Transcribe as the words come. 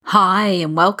Hi,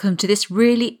 and welcome to this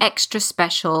really extra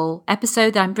special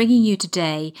episode that I'm bringing you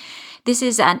today. This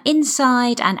is an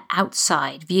inside and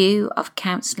outside view of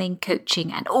counselling,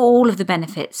 coaching, and all of the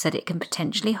benefits that it can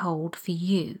potentially hold for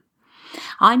you.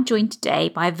 I'm joined today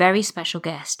by a very special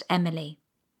guest, Emily.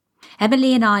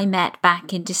 Emily and I met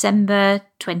back in December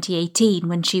 2018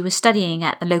 when she was studying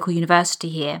at the local university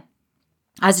here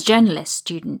as a journalist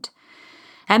student.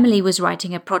 Emily was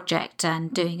writing a project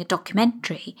and doing a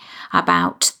documentary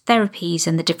about therapies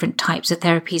and the different types of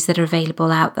therapies that are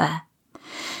available out there.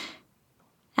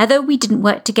 Although we didn't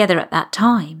work together at that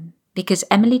time, because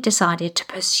Emily decided to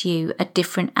pursue a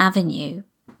different avenue.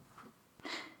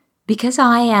 Because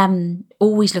I am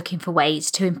always looking for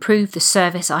ways to improve the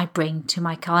service I bring to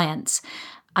my clients,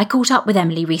 I caught up with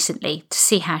Emily recently to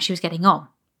see how she was getting on.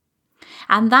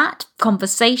 And that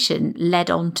conversation led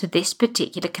on to this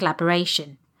particular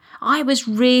collaboration. I was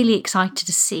really excited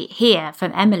to hear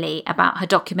from Emily about her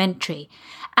documentary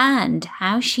and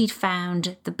how she'd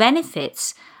found the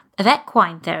benefits of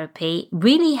equine therapy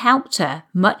really helped her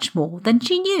much more than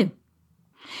she knew.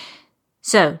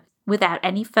 So, without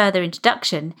any further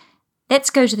introduction, let's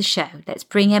go to the show. Let's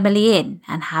bring Emily in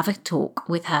and have a talk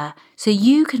with her so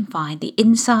you can find the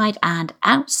inside and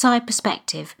outside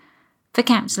perspective for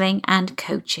counselling and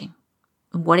coaching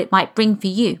and what it might bring for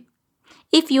you.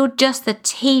 If you're just a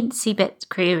teensy bit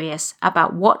curious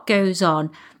about what goes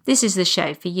on, this is the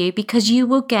show for you because you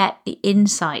will get the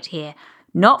insight here,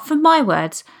 not from my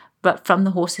words, but from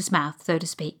the horse's mouth, so to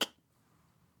speak.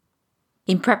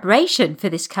 In preparation for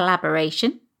this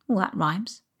collaboration, that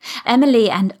rhymes, Emily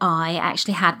and I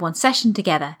actually had one session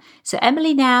together. So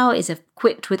Emily now is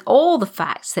equipped with all the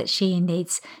facts that she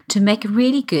needs to make a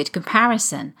really good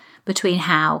comparison between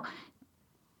how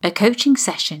a coaching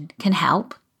session can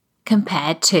help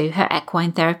compared to her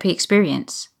equine therapy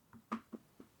experience.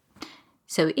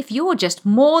 So if you're just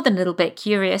more than a little bit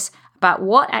curious about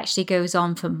what actually goes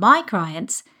on for my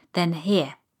clients, then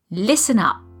here, listen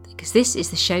up, because this is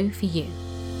the show for you.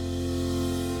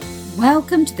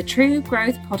 Welcome to the True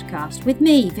Growth Podcast with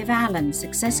me, Viv Allen,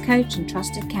 success coach and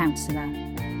trusted counsellor.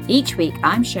 Each week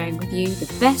I'm sharing with you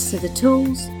the best of the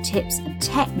tools, tips and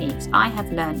techniques I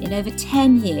have learned in over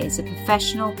 10 years of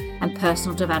professional and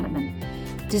personal development,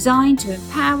 designed to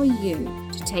empower you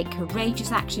to take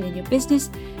courageous action in your business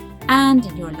and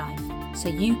in your life so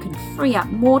you can free up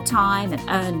more time and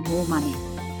earn more money.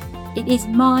 It is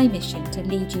my mission to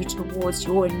lead you towards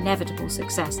your inevitable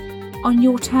success on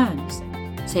your terms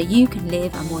so you can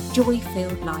live a more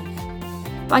joy-filled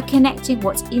life by connecting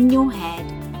what's in your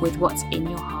head with what's in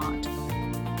your heart.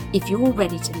 If you're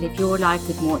ready to live your life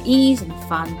with more ease and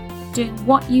fun, doing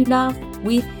what you love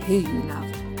with who you love,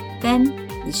 then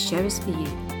this show is for you.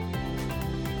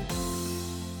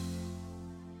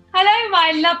 Hello,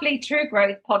 my lovely True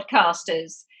Growth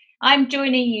podcasters. I'm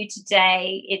joining you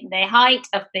today in the height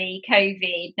of the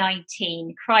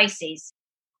COVID-19 crisis.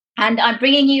 And I'm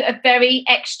bringing you a very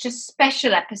extra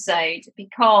special episode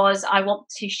because I want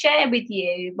to share with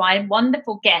you my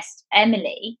wonderful guest,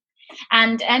 Emily.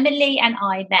 And Emily and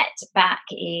I met back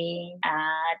in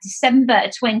December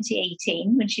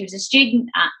 2018 when she was a student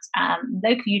at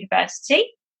local university.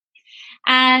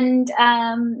 And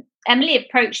Emily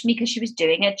approached me because she was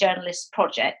doing a journalist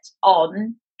project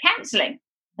on counselling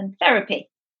and therapy.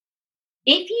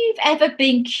 If you've ever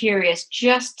been curious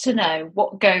just to know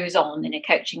what goes on in a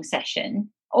coaching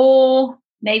session, or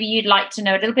maybe you'd like to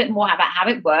know a little bit more about how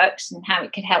it works and how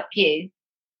it could help you,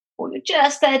 or you're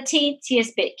just a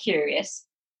teeniest bit curious,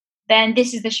 then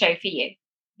this is the show for you.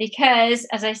 Because,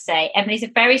 as I say, Emily's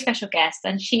a very special guest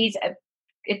and she's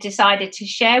decided to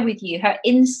share with you her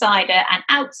insider and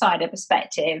outsider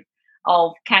perspective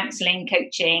of counselling,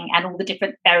 coaching, and all the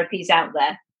different therapies out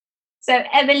there. So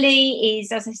Emily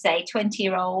is, as I say,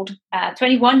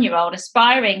 21-year-old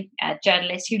aspiring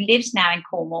journalist who lives now in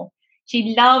Cornwall.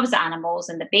 She loves animals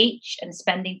and the beach and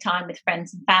spending time with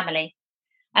friends and family.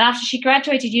 And after she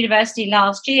graduated university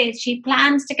last year, she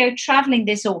plans to go travelling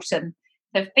this autumn.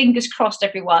 So fingers crossed,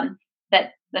 everyone,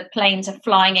 that the planes are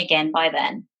flying again by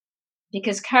then.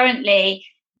 Because currently,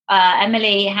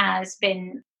 Emily has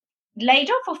been laid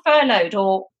off or furloughed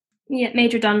or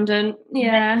made redundant.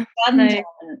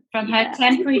 From her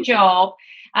temporary job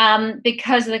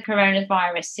because of the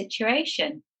coronavirus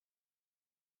situation.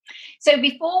 So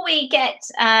before we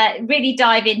really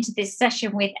dive into this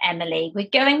session with Emily, we're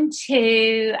going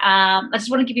to, I just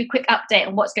want to give you a quick update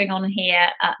on what's going on here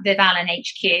at Viv Allen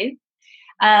HQ,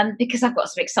 because I've got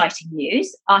some exciting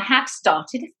news. I have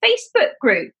started a Facebook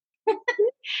group.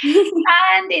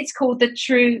 And it's called the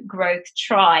True Growth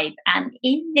Tribe. And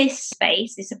in this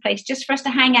space, it's a place just for us to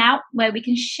hang out where we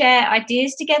can share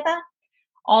ideas together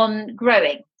on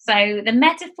growing. So the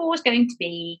metaphor is going to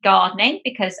be gardening,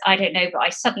 because I don't know, but I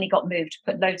suddenly got moved to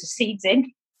put loads of seeds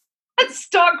in and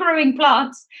start growing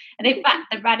plants. And in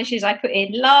fact, the radishes I put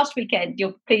in last weekend,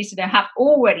 you're pleased to know, have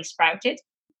already sprouted.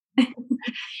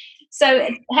 So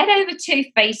head over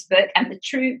to Facebook and the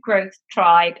True Growth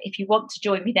Tribe if you want to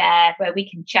join me there, where we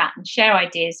can chat and share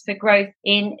ideas for growth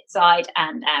inside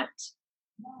and out.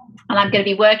 And I'm going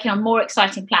to be working on more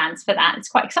exciting plans for that. It's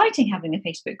quite exciting having a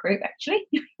Facebook group, actually.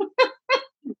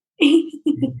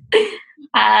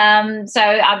 So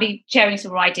I'll be sharing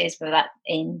some more ideas for that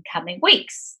in coming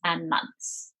weeks and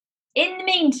months. In the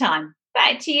meantime,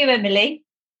 back to you, Emily.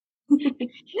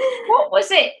 What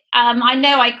was it? I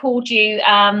know I called you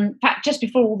in fact just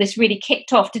before all this really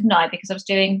kicked off, didn't I? Because I was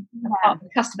doing a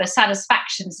customer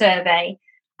satisfaction survey,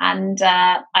 and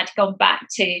I'd gone back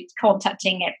to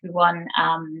contacting everyone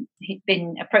who'd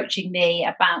been approaching me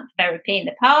about therapy in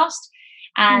the past,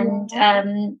 and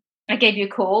I gave you a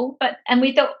call, and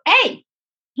we thought, hey,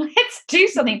 let's do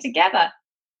something together.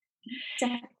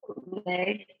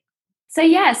 Definitely. So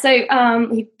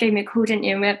you gave me a call, didn't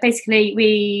you? And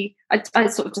I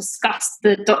sort of discussed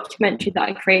the documentary that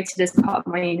I created as part of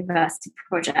my university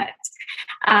project,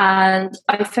 and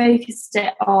I focused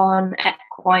it on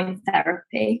equine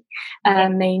therapy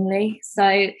mainly. So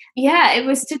it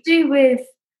was to do with,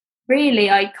 really,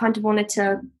 I kind of wanted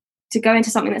to go into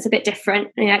something that's a bit different.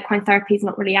 Equine therapy is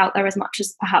not really out there as much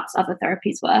as perhaps other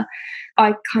therapies were.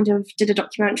 I kind of did a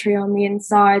documentary on the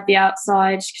inside, the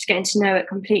outside, just getting to know it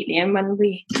completely. And when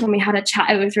we had a chat,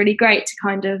 it was really great to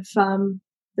kind of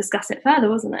discuss it further,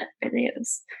 wasn't it? Really, it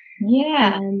was.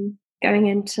 Yeah. Going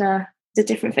into the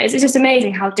different phases. It's just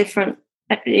amazing how different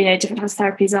different types of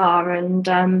therapies are. And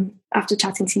after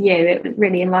chatting to you, it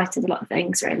really enlightened a lot of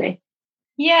things, really.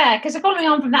 Yeah, because following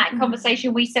on from that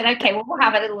conversation, we said, okay, well, we'll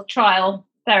have a little trial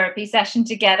therapy session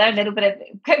together. A little bit of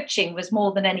coaching was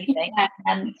more than anything.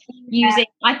 And using,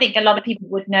 I think a lot of people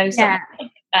would know something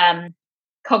like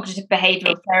cognitive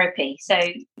behavioural therapy. So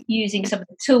using some of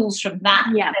the tools from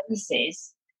that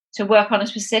basis to work on a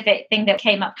specific thing that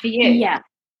came up for you.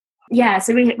 Yeah.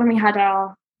 So when we had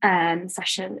our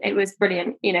session, it was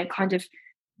brilliant, kind of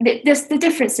the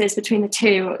differences between the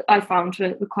two I found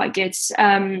were quite good.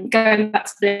 Going back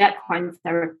to the equine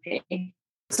therapy,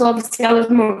 so obviously I was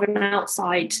more of an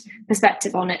outside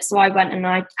perspective on it. So I went and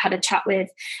I had a chat with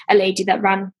a lady that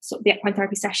ran sort of the equine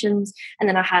therapy sessions, and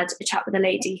then I had a chat with a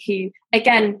lady who,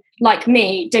 again, like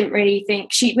me, didn't really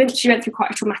think she went through quite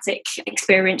a traumatic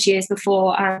experience years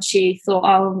before, and she thought,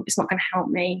 oh, it's not going to help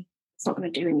me. It's not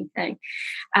going to do anything.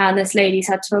 And this lady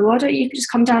said to her, why don't you just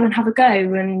come down and have a go?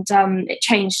 And it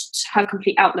changed her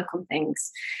complete outlook on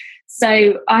things.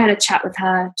 So I had a chat with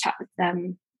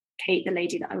Kate, the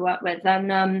lady that I work with.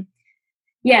 And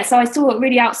so I saw it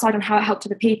really outside on how it helped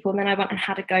other people. And then I went and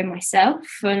had a go myself.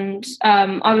 And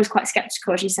I was quite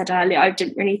skeptical, as you said earlier. I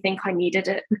didn't really think I needed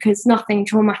it because nothing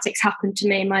traumatic's happened to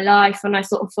me in my life. And I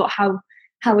sort of thought,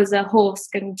 how was a horse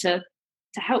going to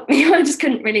help me? I just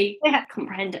couldn't really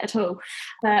comprehend it at all.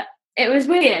 But it was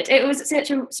weird. It was such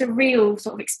a surreal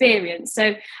sort of experience.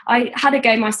 So I had a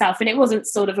go myself, and it wasn't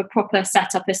sort of a proper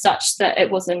setup as such, that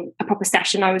it wasn't a proper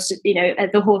session. I was just,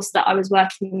 the horse that I was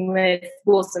working with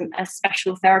wasn't a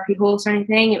special therapy horse or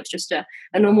anything. It was just a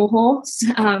normal horse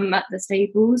at the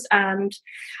stables. And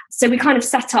so we kind of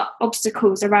set up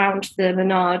obstacles around the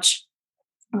Menage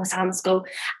on the Sand School.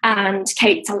 And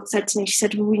Kate said to me, she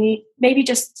said, well, we need maybe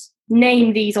just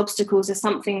name these obstacles as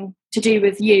something to do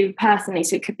with you personally.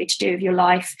 So it could be to do with your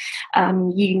life,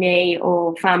 uni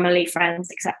or family, friends,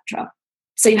 etc.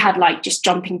 So you had like just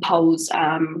jumping poles,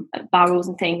 barrels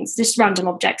and things, just random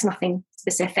objects, nothing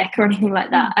specific or anything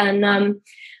like that. And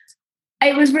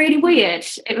it was really weird.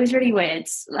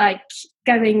 Like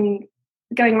going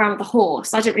around with the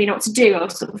horse. I didn't really know what to do. I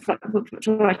was sort of like,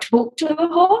 do I talk to the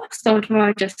horse, or do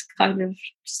I just kind of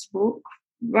just walk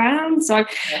around? So I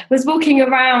was walking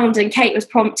around, and Kate was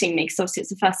prompting me, because obviously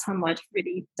it's the first time I'd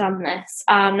really done this.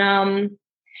 And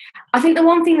I think the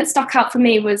one thing that stuck out for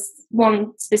me was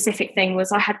one specific thing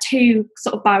was I had two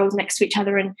sort of barrels next to each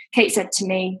other, and Kate said to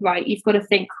me, right, you've got to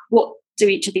think, what do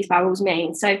each of these barrels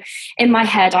mean? So in my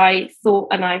head I thought,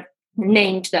 and I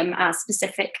named them as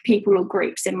specific people or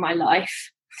groups in my life.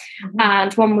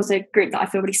 And one was a group that I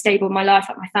feel really stable in my life,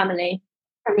 like my family.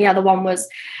 And the other one was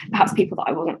perhaps people that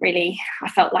I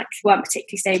felt like weren't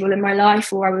particularly stable in my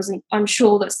life, or I wasn't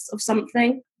unsure of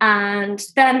something. And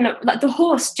then like the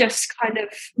horse just kind of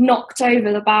knocked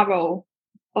over the barrel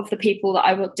of the people that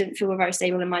I didn't feel were very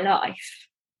stable in my life.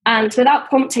 And without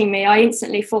prompting me, I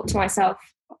instantly thought to myself,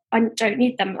 I don't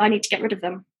need them. I need to get rid of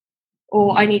them.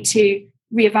 Or I need to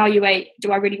reevaluate,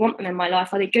 do I really want them in my life?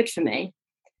 Are they good for me?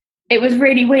 it was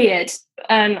really weird,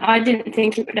 and I didn't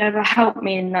think it would ever help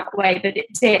me in that way, but it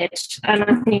did. And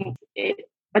I think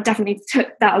I definitely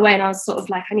took that away, and I was sort of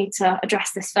like, I need to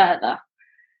address this further.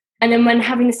 And then when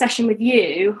having the session with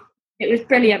you, it was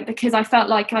brilliant because I felt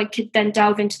like I could then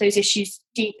delve into those issues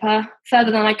deeper,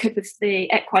 further than I could with the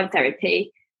equine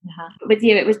therapy. With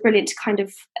you, it was brilliant to kind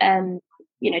of,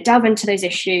 delve into those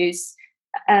issues,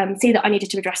 see that I needed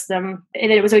to address them,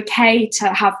 and it was okay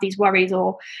to have these worries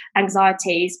or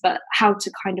anxieties, but how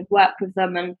to kind of work with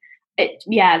them. And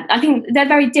I think they're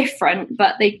very different,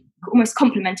 but they almost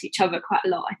complement each other quite a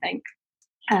lot, I think.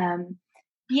 And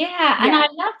I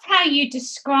loved how you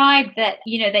described that,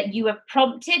 that you were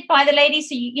prompted by the lady.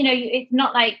 So, it's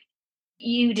not like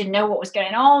you didn't know what was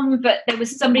going on, but there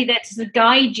was somebody there to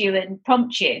guide you and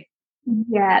prompt you.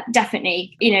 Yeah,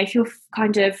 definitely. If you're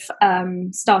kind of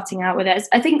starting out with it,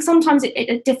 I think sometimes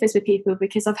it differs with people,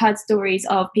 because I've heard stories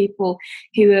of people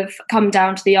who have come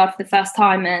down to the yard for the first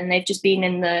time and they've just been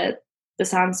in the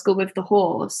sand school with the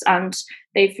horse, and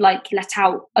they've like let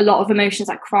out a lot of emotions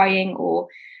like crying or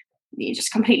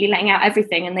just completely letting out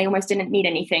everything, and they almost didn't need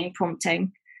anything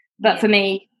prompting. But for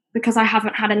me, because I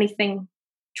haven't had anything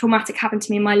traumatic happen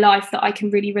to me in my life that I can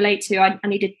really relate to, I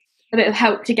needed a bit of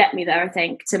help to get me there, I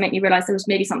think, to make me realise there was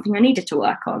maybe something I needed to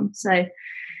work on. So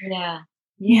yeah.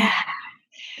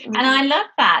 And I love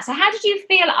that. So how did you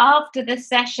feel after the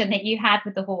session that you had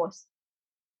with the horse?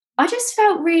 I just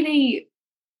felt really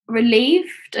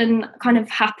relieved and kind of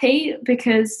happy,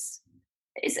 because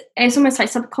it's almost like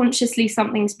subconsciously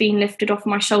something's been lifted off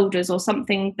my shoulders, or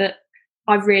something that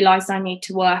I've realised I need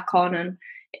to work on. And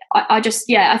I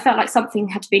felt like something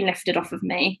had been lifted off of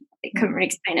me. I couldn't really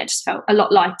explain it. I just felt a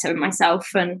lot lighter in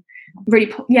myself, and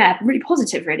really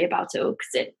positive really about it all,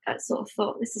 because I sort of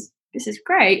thought, this is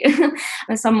great.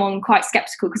 And someone quite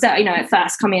skeptical, because at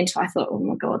first coming into it, I thought, oh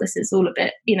my god, this is all a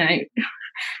bit,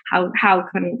 how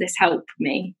can this help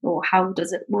me, or how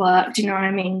does it work? Do you know what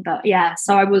I mean? But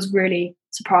so I was really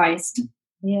surprised.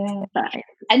 Yeah.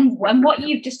 And what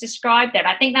you've just described there,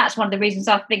 I think that's one of the reasons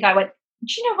I think I went,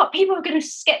 do you know what, people are going to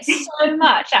get so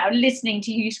much out of listening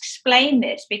to you explain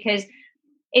this, because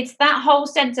it's that whole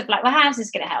sense of like, well, how's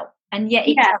this going to help? And yet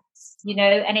it does,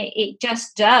 and it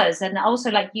just does. And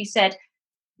also, like you said,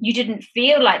 you didn't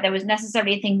feel like there was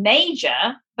necessarily anything major,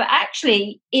 but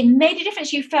actually it made a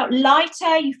difference. You felt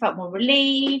lighter, you felt more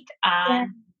relieved.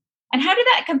 And how did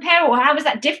that compare, or how was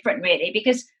that different really?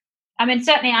 Because I mean,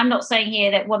 certainly I'm not saying here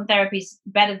that one therapy is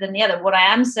better than the other. What I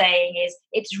am saying is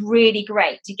it's really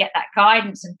great to get that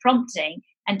guidance and prompting,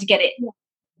 and to get it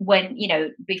when,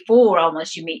 before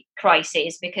almost you meet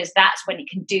crises, because that's when it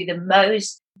can do the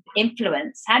most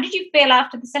influence. How did you feel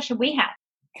after the session we had?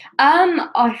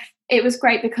 It was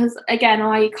great, because again,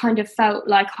 I kind of felt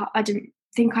like I didn't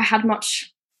think I had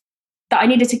much that I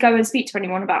needed to go and speak to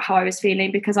anyone about how I was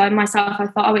feeling, because I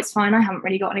thought, oh, it's fine. I haven't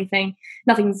really got anything.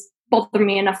 Nothing's bothering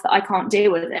me enough that I can't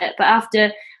deal with it. But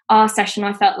after our session,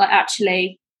 I felt like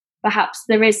actually perhaps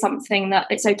there is something that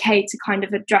it's okay to kind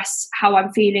of address how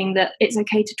I'm feeling, that it's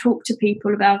okay to talk to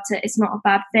people about it. It's not a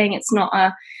bad thing. It's not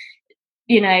and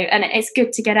it's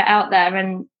good to get it out there.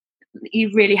 And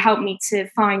you really helped me to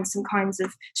find some kinds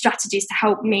of strategies to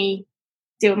help me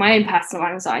deal with my own personal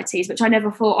anxieties, which I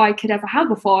never thought I could ever have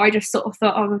before. I just sort of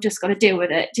thought, oh, I've just got to deal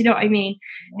with it. Do you know what I mean?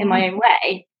 In my own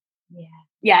way.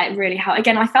 Yeah, it really helped.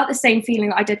 Again, I felt the same feeling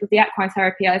that I did with the equine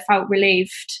therapy. I felt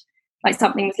relieved, like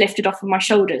something was lifted off of my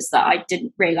shoulders that I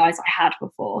didn't realise I had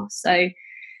before. So,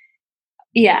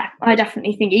 I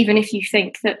definitely think, even if you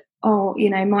think that, oh,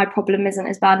 my problem isn't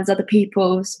as bad as other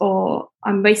people's, or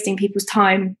I'm wasting people's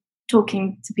time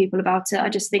talking to people about it, I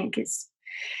just think it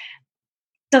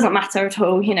doesn't matter at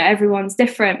all. Everyone's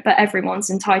different, but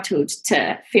everyone's entitled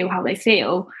to feel how they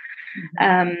feel.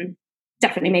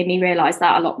 Definitely made me realise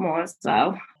that a lot more as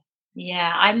well.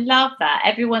 Yeah, I love that.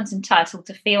 Everyone's entitled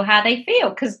to feel how they feel,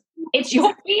 because it's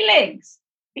your feelings.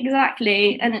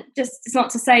 Exactly. And it's not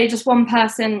to say just one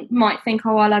person might think,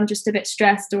 oh, well, I'm just a bit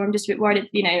stressed, or I'm just a bit worried,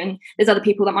 and there's other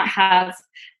people that might have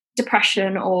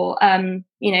depression or,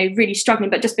 really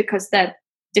struggling. But just because they're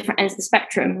different ends of the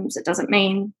spectrums, it doesn't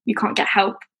mean you can't get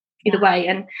help either way.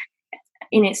 And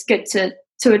it's good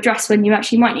to address when you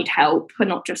actually might need help, and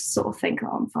not just sort of think, oh,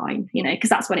 I'm fine, because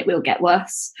that's when it will get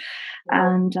worse.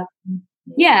 And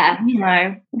I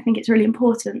think it's really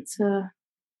important to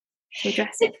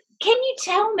address it. Can you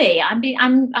tell me,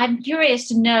 I'm curious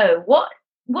to know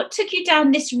what took you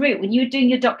down this route when you were doing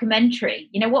your documentary?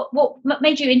 What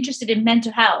made you interested in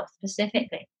mental health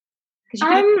specifically? Because you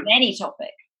can do any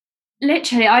topic.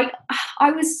 Literally, I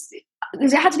was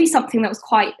it had to be something that was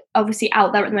quite obviously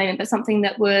out there at the moment, but something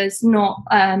that was not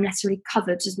necessarily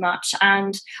covered as much.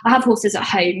 And I have horses at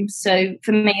home, so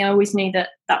for me, I always knew that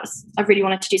I really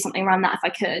wanted to do something around that if I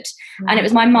could. And it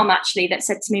was my mum actually that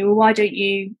said to me, well, why don't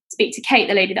you speak to Kate,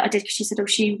 the lady that I did, because she said, oh,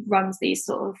 she runs these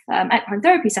sort of equine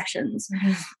therapy sessions.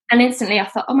 And instantly I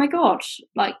thought, oh my god,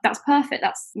 like that's perfect,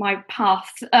 that's my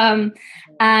path.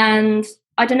 And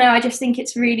I don't know, I just think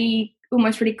it's really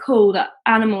almost really cool that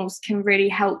animals can really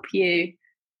help you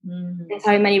in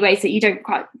so many ways that you don't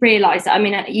quite realise that. I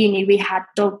mean, at uni we had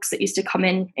dogs that used to come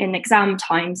in exam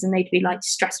times, and they'd be like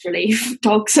stress relief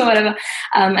dogs or whatever,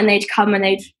 and they'd come and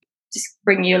they'd just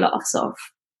bring you a lot of sort of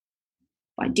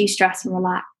like de-stress and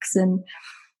relax. And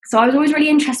so I was always really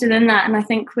interested in that. And I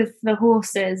think with the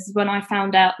horses, when I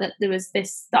found out that there was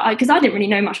this, because I didn't really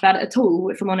know much about it at all,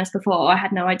 if I'm honest, before, I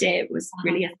had no idea it was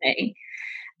really a thing.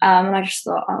 And I just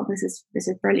thought, oh, this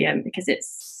is brilliant, because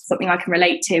it's something I can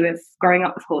relate to of growing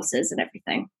up with horses and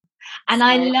everything. And so,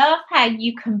 I love how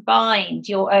you combined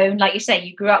your own, like you say,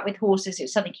 you grew up with horses. It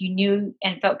was something you knew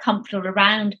and felt comfortable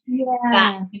around.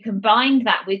 That you combined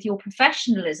that with your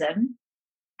professionalism.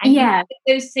 And you put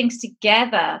those things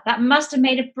together. That must have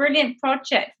made a brilliant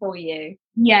project for you.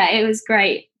 Yeah, it was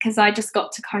great, because I just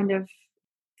got to kind of,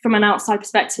 from an outside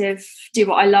perspective, do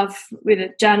what I love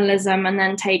with journalism, and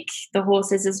then take the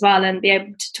horses as well and be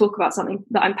able to talk about something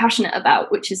that I'm passionate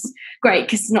about, which is great,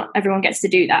 because not everyone gets to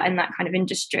do that in that kind of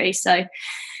industry. So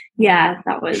yeah,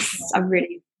 I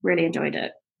really, really enjoyed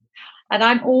it. And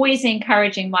I'm always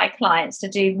encouraging my clients to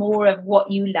do more of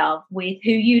what you love with who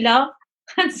you love.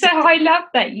 And so I love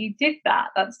that you did that.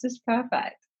 That's just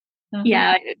perfect.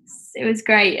 Yeah, it was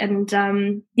great. And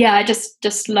I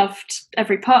just loved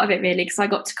every part of it, really, because I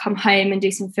got to come home and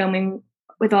do some filming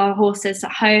with our horses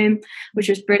at home, which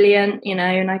was brilliant, you know,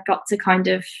 and I got to kind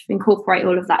of incorporate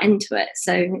all of that into it.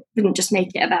 So it didn't just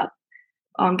make it about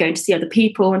I'm going to see other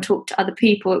people and talk to other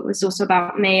people. It was also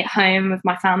about me at home with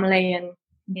my family. And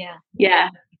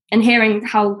and hearing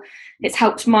how it's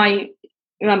helped my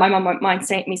mum won't mind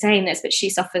me saying this, but she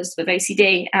suffers with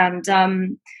OCD,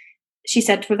 and she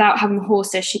said without having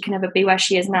horses she can never be where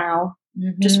she is now.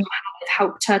 Just how it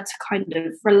helped her to kind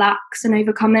of relax and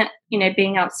overcome it, you know,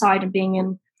 being outside and being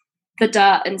in the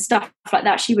dirt and stuff like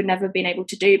that she would never have been able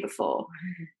to do before.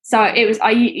 So it was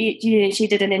she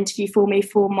did an interview for me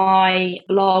for my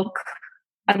blog,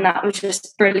 and that was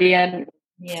just brilliant,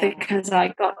 because I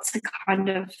got to kind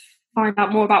of find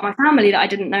out more about my family that I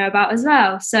didn't know about as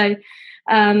well. So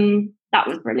that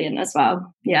was brilliant as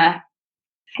well. Yeah,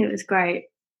 it was great.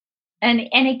 And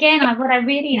again, what I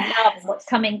really love and what's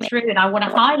coming through, and I want to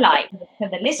highlight for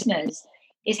the listeners,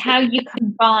 is how you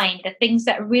combine the things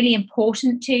that are really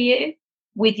important to you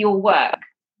with your work.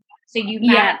 So you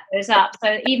marry those up.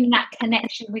 So even that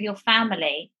connection with your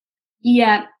family.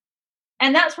 Yeah.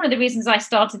 And that's one of the reasons I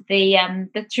started the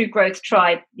True Growth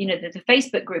Tribe, you know, the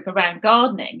Facebook group around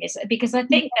gardening, is because I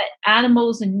think that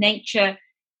animals and nature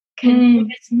can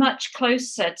bring us much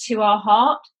closer to our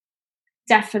heart.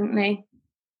 Definitely.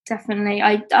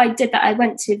 I did that. I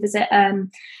went to visit,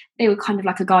 they were kind of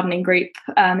like a gardening group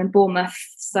in Bournemouth.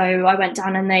 So I went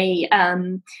down, and they,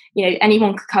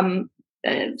 anyone could come,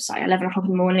 11 o'clock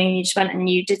in the morning. You just went and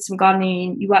you did some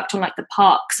gardening. You worked on like the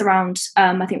parks around,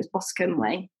 I think it was Boscombe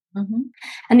Way.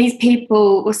 And these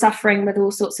people were suffering with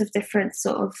all sorts of different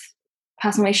sort of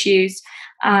personal issues,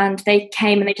 and they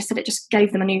came and they just said it just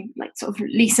gave them a new like sort of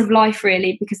lease of life,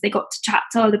 really, because they got to chat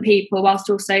to other people whilst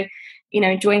also, you know,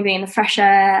 enjoying being in the fresh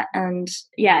air and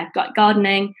like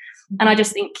gardening. And I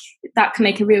just think that can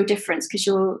make a real difference, because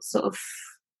you're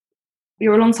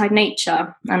alongside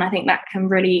nature, and I think that can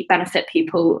really benefit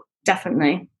people,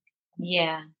 definitely.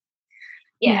 Yeah,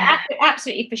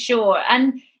 absolutely, for sure.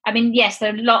 And I mean, yes,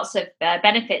 there are lots of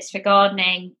benefits for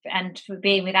gardening and for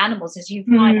being with animals, as you've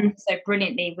highlighted so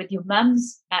brilliantly with your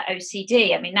mum's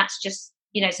OCD. I mean, that's just,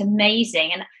 you know, it's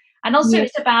amazing. And also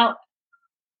it's about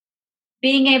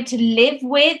being able to live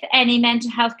with any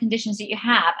mental health conditions that you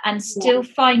have and still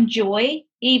find joy,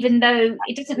 even though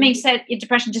it doesn't mean so your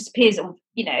depression disappears,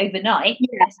 you know, overnight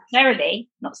necessarily.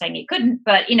 Not saying it couldn't,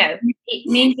 but, you know, it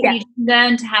means that you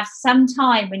learn to have some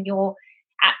time when you're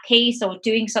at peace or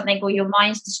doing something, or your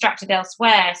mind's distracted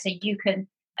elsewhere, so you can,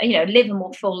 you know, live a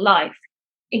more full life.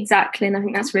 Exactly. And I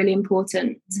think that's really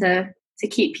important to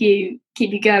keep you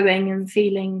going and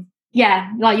feeling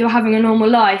like you're having a normal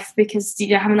life, because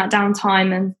you're having that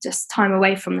downtime and just time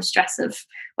away from the stress of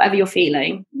whatever you're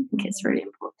feeling. I think it's really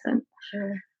important.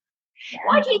 Sure.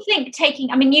 Why do you think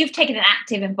you've taken an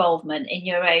active involvement in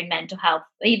your own mental health,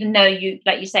 even though you,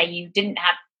 like you say, you didn't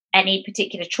have any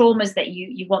particular traumas that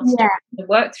you want to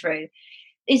work through?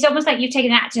 it's almost like you've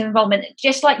taken active involvement,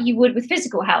 just like you would with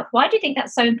physical health. Why do you think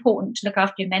that's so important to look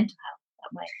after your mental health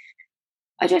that way?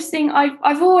 I just think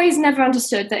I've always never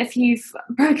understood that if you've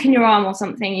broken your arm or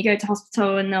something, you go to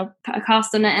hospital and they'll put a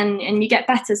cast on it and you get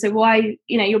better. So why,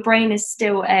 your brain is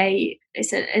still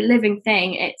it's a living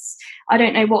thing. I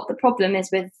don't know what the problem is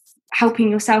with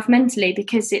helping yourself mentally,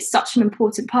 because it's such an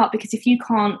important part. Because if you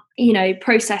can't,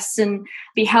 process and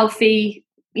be healthy,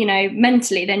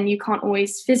 mentally, then you can't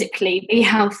always physically be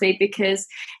healthy, because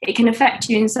it can affect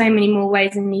you in so many more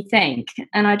ways than you think.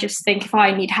 And I just think if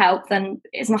I need help, then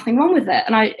there's nothing wrong with it.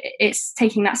 And it's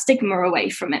taking that stigma away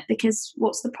from it, because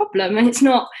what's the problem? And it's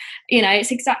not,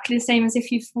 it's exactly the same as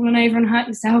if you've fallen over and hurt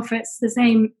yourself. It's the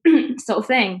same sort of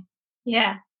thing.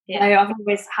 Yeah. So I've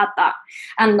always had that.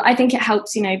 And I think it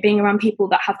helps, being around people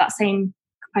that have that same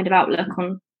kind of outlook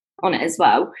on it as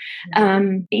well.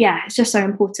 It's just so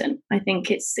important. I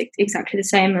think it's exactly the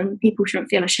same, and people shouldn't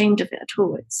feel ashamed of it at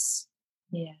all. It's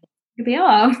we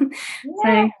are.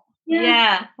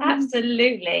 Yeah,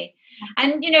 absolutely.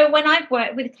 And when I've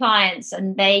worked with clients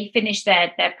and they finish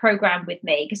their program with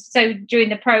me, because so during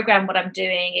the program what I'm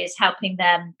doing is helping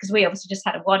them, because we obviously just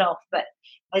had a one-off, but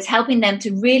I was helping them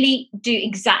to really do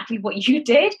exactly what you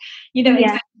did,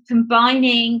 exactly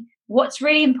combining what's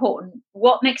really important,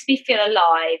 what makes me feel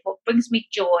alive, what brings me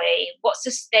joy, what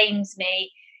sustains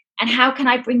me, and how can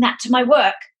I bring that to my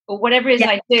work or whatever it is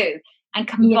I do, and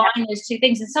combine those two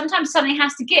things. And sometimes something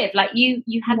has to give. Like you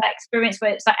had that experience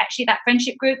where it's like, actually that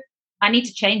friendship group, I need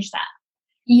to change that.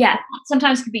 Yeah.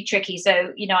 Sometimes can be tricky.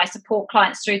 So, I support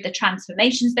clients through the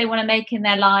transformations they want to make in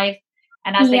their life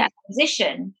and as they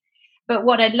transition. But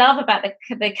what I love about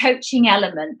the coaching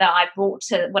element that I brought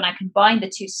to when I combine the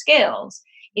two skills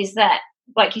is that,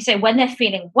 like you say, when they're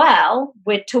feeling well,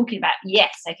 we're talking about,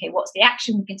 what's the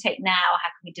action we can take now? How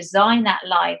can we design that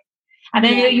life? And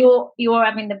then you're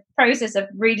having the process of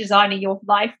redesigning your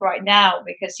life right now,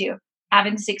 because you're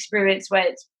having this experience where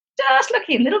it's just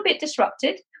looking a little bit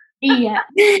disrupted. Yeah.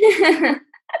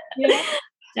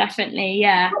 Definitely.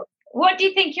 Yeah. What do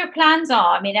you think your plans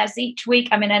are? I mean, as each week,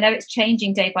 I know it's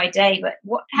changing day by day, but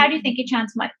how do you think your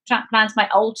plans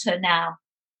might alter now?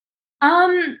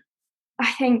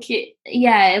 I think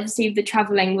obviously the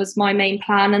traveling was my main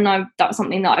plan, and that was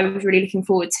something that I was really looking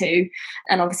forward to.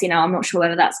 And obviously now I'm not sure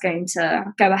whether that's going to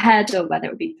go ahead or whether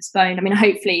it will be postponed.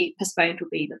 Hopefully postponed will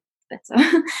be the better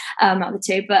out of the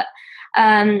two. But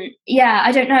I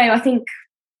don't know. I think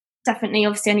definitely,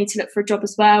 obviously, I need to look for a job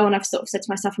as well. And I've sort of said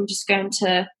to myself, I'm just going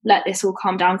to let this all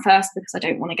calm down first, because I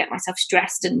don't want to get myself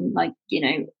stressed and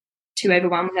too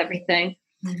overwhelmed with everything.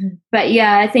 Mm-hmm. But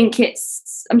I think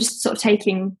I'm just sort of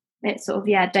taking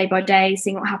it day by day,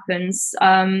 seeing what happens.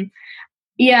 I'm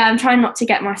trying not to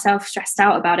get myself stressed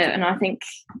out about it. And I think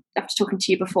after talking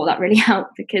to you before, that really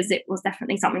helped, because it was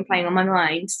definitely something playing on my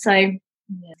mind. So I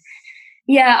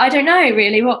don't know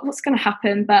really what's going to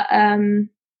happen, but I'm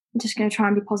just going to try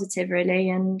and be positive really,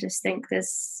 and just think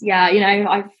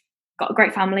I've got a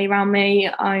great family around me.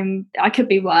 I could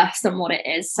be worse than what it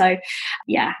is. So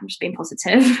I'm just being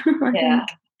positive.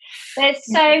 There's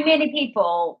so many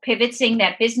people pivoting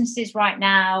their businesses right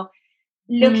now,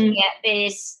 looking at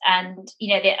this, and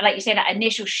like you say, that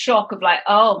initial shock of like,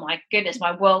 oh my goodness,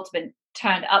 my world's been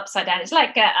turned upside down. It's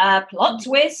like a plot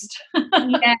twist. But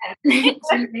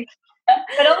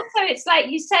also it's like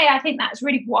you say, I think that's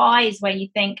really wise, where you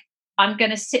think, I'm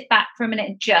going to sit back for a minute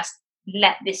and just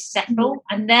let this settle,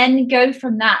 and then go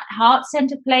from that heart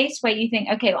center place where you think,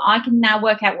 okay, well, I can now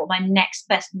work out what my next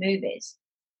best move is.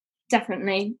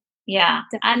 Definitely.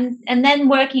 And then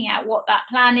working out what that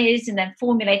plan is, and then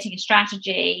formulating a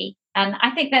strategy. And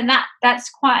I think that's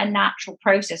quite a natural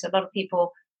process. A lot of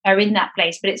people are in that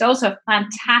place, but it's also a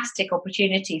fantastic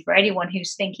opportunity for anyone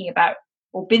who's thinking about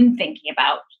or been thinking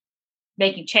about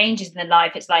making changes in their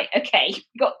life. It's like, okay,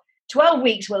 we've got 12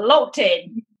 weeks, we're locked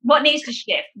in. What needs to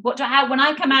shift? When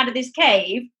I come out of this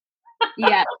cave?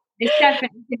 It's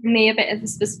definitely given me a bit of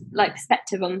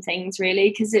perspective on things, really,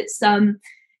 because it's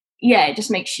it just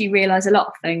makes you realize a lot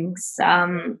of things.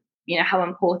 How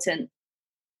important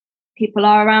people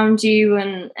are around you,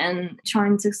 and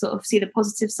trying to sort of see the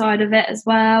positive side of it as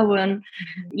well. And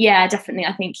definitely,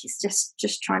 I think it's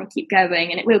just trying to keep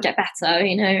going, and it will get better.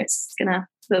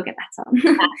 Will get better.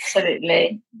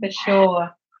 Absolutely, for sure.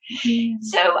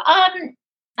 So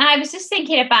I was just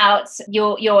thinking about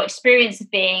your experience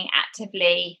of being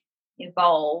actively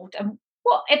involved, and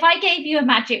what if I gave you a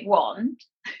magic wand,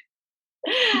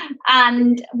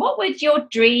 and what would your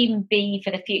dream be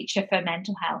for the future for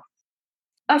mental health?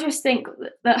 I just think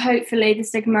that hopefully the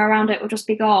stigma around it will just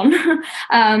be gone.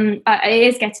 It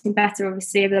is getting better,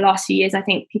 obviously, over the last few years. I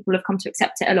think people have come to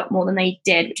accept it a lot more than they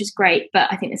did, which is great. But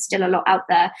I think there's still a lot out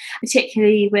there,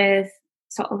 particularly with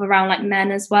sort of around like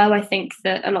men as well. I think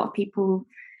that a lot of people,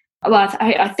 well,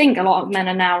 I think a lot of men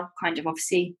are now kind of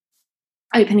obviously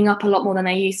opening up a lot more than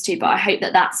they used to, but I hope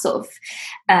that that's sort of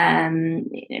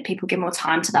people give more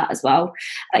time to that as well.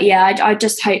 But yeah, I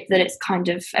just hope that it's kind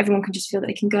of everyone can just feel that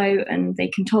they can go and they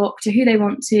can talk to who they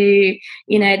want to.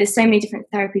 There's so many different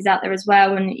therapies out there as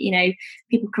well, and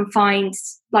people can find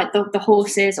like the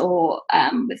horses or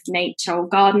with nature or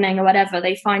gardening or whatever,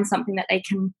 they find something that they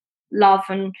can love.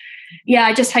 And yeah,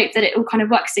 I just hope that it all kind of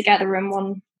works together in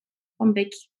one big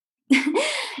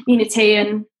unity.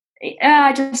 And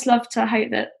I just love to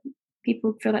hope that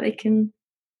people feel like they can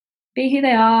be who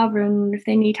they are, and if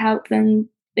they need help, then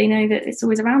they know that it's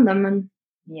always around them. And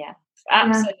yeah,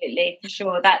 absolutely, for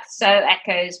sure. That so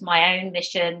echoes my own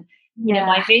mission.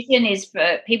 My vision is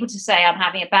for people to say I'm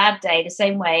having a bad day the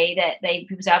same way that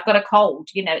people say I've got a cold.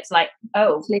 It's like,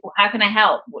 oh, how can I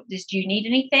help? Do you need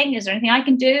anything? Is there anything I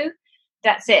can do?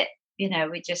 That's it.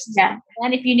 We just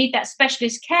and if you need that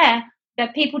specialist care,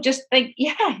 that people just think,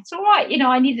 yeah, it's all right.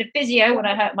 I needed a physio when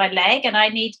I hurt my leg, and I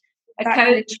need a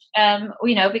coach,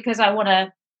 because I want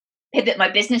to pivot my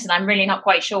business and I'm really not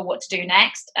quite sure what to do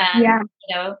next. And,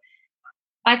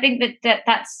 I think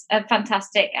that's a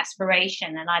fantastic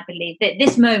aspiration. And I believe that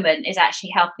this moment is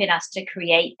actually helping us to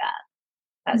create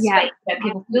that space where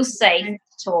people feel safe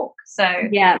to talk. So,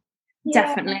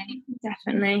 definitely.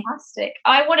 Fantastic.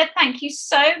 I want to thank you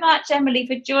so much, Emily,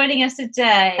 for joining us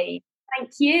today.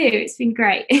 Thank you. It's been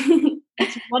great.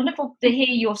 It's wonderful to hear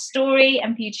your story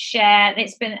and for you to share.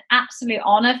 It's been an absolute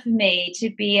honour for me to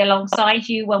be alongside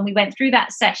you when we went through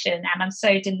that session, and I'm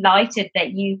so delighted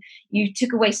that you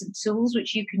took away some tools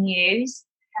which you can use.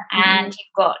 And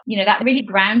you've got that really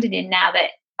grounded in now. That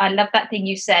I love that thing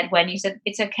you said when you said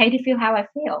it's okay to feel how I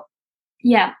feel.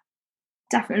 Yeah,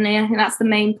 definitely. I think that's the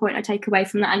main point I take away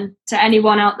from that, and to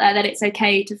anyone out there, that it's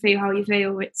okay to feel how you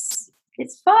feel.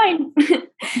 It's fine.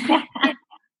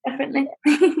 Definitely.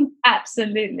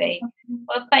 Absolutely.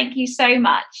 Well, thank you so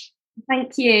much.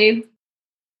 Thank you.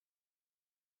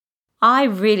 I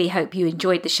really hope you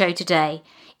enjoyed the show today.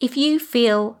 If you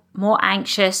feel more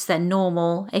anxious than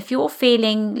normal, if you're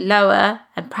feeling lower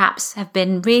and perhaps have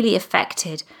been really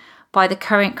affected by the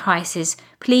current crisis,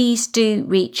 please do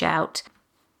reach out.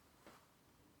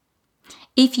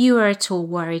 If you are at all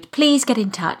worried, please get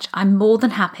in touch. I'm more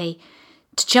than happy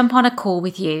to jump on a call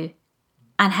with you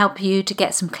and help you to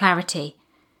get some clarity.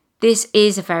 This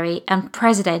is a very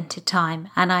unprecedented time,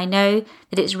 and I know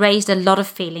that it's raised a lot of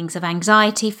feelings of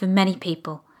anxiety for many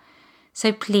people.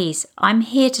 So please, I'm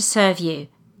here to serve you.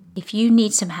 If you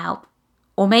need some help,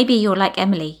 or maybe you're like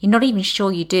Emily, you're not even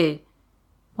sure you do,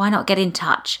 why not get in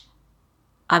touch?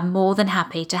 I'm more than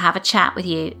happy to have a chat with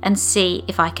you and see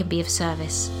if I can be of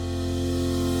service.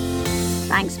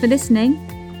 Thanks for listening.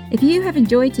 If you have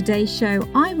enjoyed today's show,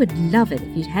 I would love it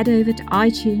if you'd head over to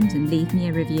iTunes and leave me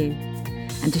a review.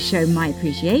 And to show my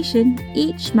appreciation,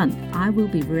 each month I will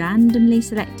be randomly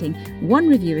selecting one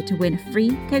reviewer to win a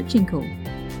free coaching call.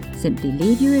 Simply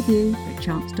leave your review for a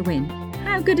chance to win.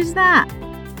 How good is that?